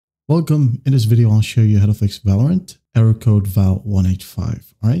Welcome. In this video, I'll show you how to fix Valorant error code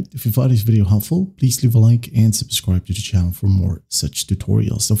VAL185. Alright, if you find this video helpful, please leave a like and subscribe to the channel for more such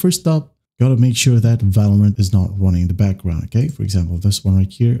tutorials. So first up, you gotta make sure that Valorant is not running in the background, okay? For example, this one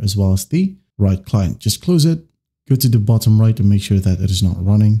right here, as well as the Riot Client. Just close it, go to the bottom right and make sure that it is not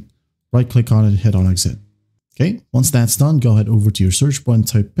running. Right click on it, hit on exit. Okay, once that's done, go ahead over to your search bar and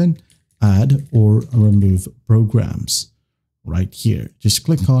type in add or remove programs. Right here, just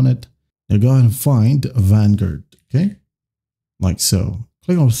click on it. Now go ahead and find Vanguard, okay? Like so.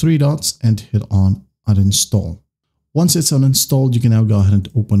 Click on the three dots and hit on uninstall. Once it's uninstalled, you can now go ahead and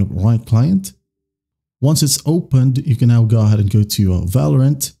open up Riot Client. Once it's opened, you can now go ahead and go to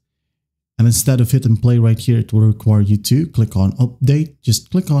Valorant. And instead of hit and play right here, it will require you to click on update.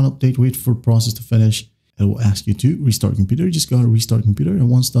 Just click on update, wait for the process to finish. It will ask you to restart computer. Just go ahead and restart computer. And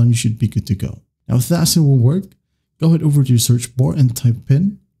once done, you should be good to go. Now, if that still will work, go ahead over to your search bar and type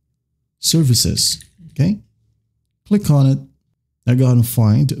in services. Okay. Click on it. Now go ahead and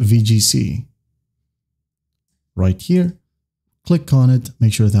find VGC. Right here. Click on it.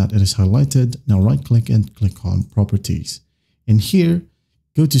 Make sure that it is highlighted. Now right click and click on properties. In here,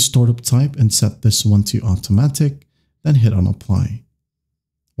 go to startup type and set this one to automatic. Then hit on apply.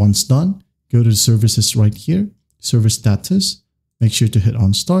 Once done, go to the services right here. Service status. Make sure to hit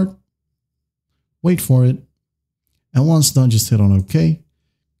on start. Wait for it. And once done, just hit on OK.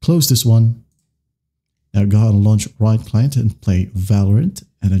 Close this one. Now go ahead and launch Riot Client and play Valorant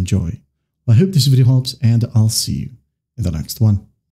and enjoy. I hope this video helps and I'll see you in the next one.